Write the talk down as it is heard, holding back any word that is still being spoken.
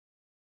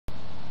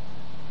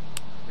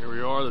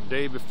are the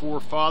day before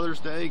Father's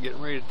Day,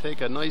 getting ready to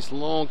take a nice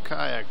long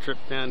kayak trip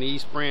down the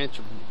East Branch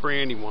of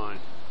Brandywine.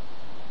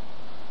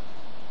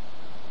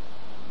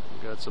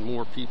 We got some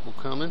more people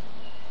coming.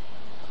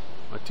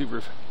 My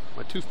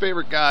two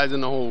favorite guys in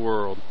the whole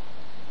world.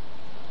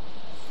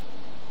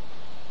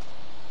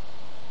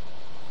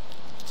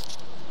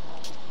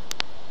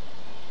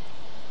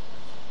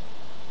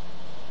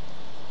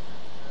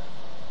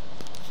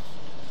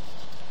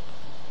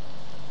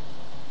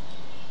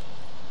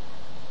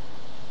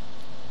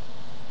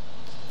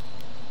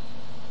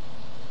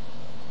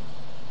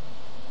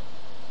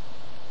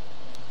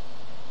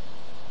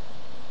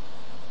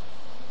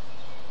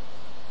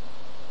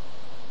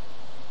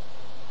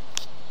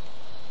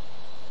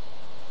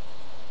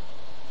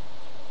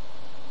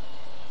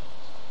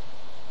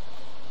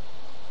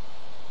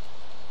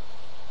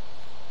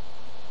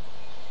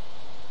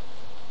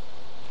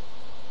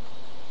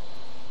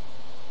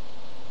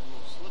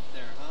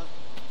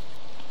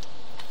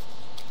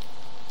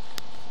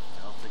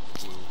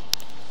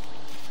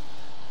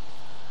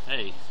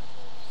 Hey,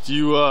 do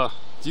you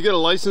get a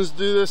license to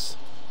do this?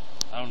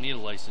 I don't need a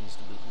license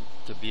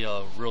to be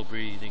a real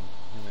breathing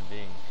human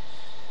being.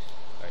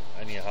 Alright,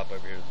 I need to hop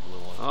over here to the blue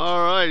one.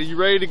 Alright, are you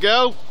ready to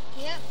go?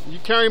 Yep. You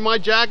carry my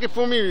jacket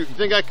for me, or you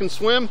think I can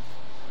swim?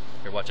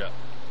 Here, watch out.